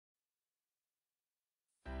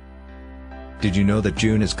Did you know that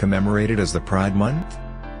June is commemorated as the Pride Month?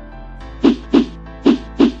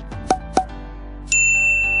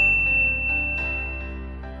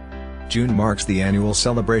 June marks the annual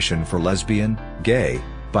celebration for lesbian, gay,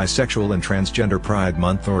 bisexual and transgender Pride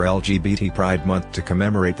Month, or LGBT Pride Month, to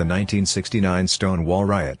commemorate the 1969 Stonewall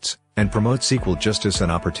riots, and promotes equal justice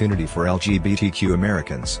and opportunity for LGBTQ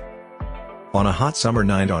Americans. On a hot summer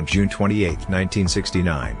night on June 28,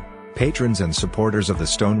 1969, patrons and supporters of the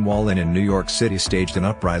Stonewall Inn in New York City staged an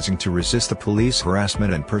uprising to resist the police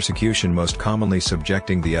harassment and persecution most commonly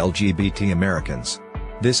subjecting the LGBT Americans.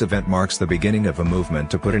 This event marks the beginning of a movement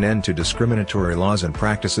to put an end to discriminatory laws and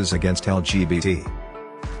practices against LGBT.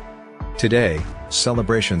 Today,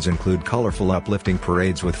 celebrations include colorful uplifting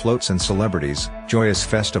parades with floats and celebrities, joyous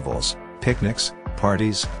festivals, picnics,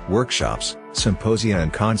 parties, workshops, symposia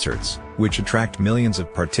and concerts, which attract millions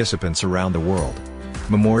of participants around the world.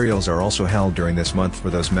 Memorials are also held during this month for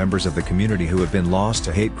those members of the community who have been lost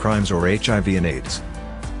to hate crimes or HIV and AIDS.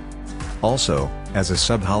 Also, as a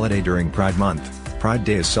sub-holiday during Pride Month, Pride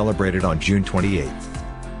Day is celebrated on June 28.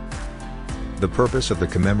 The purpose of the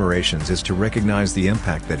commemorations is to recognize the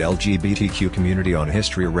impact that LGBTQ community on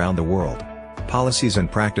history around the world. Policies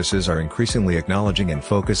and practices are increasingly acknowledging and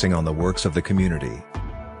focusing on the works of the community.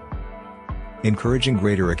 Encouraging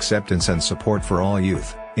greater acceptance and support for all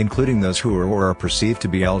youth, including those who are or are perceived to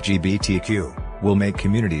be LGBTQ, will make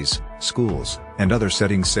communities, schools, and other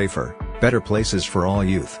settings safer, better places for all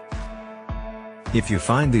youth. If you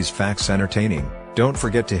find these facts entertaining, don't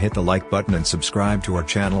forget to hit the like button and subscribe to our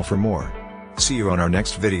channel for more. See you on our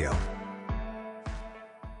next video.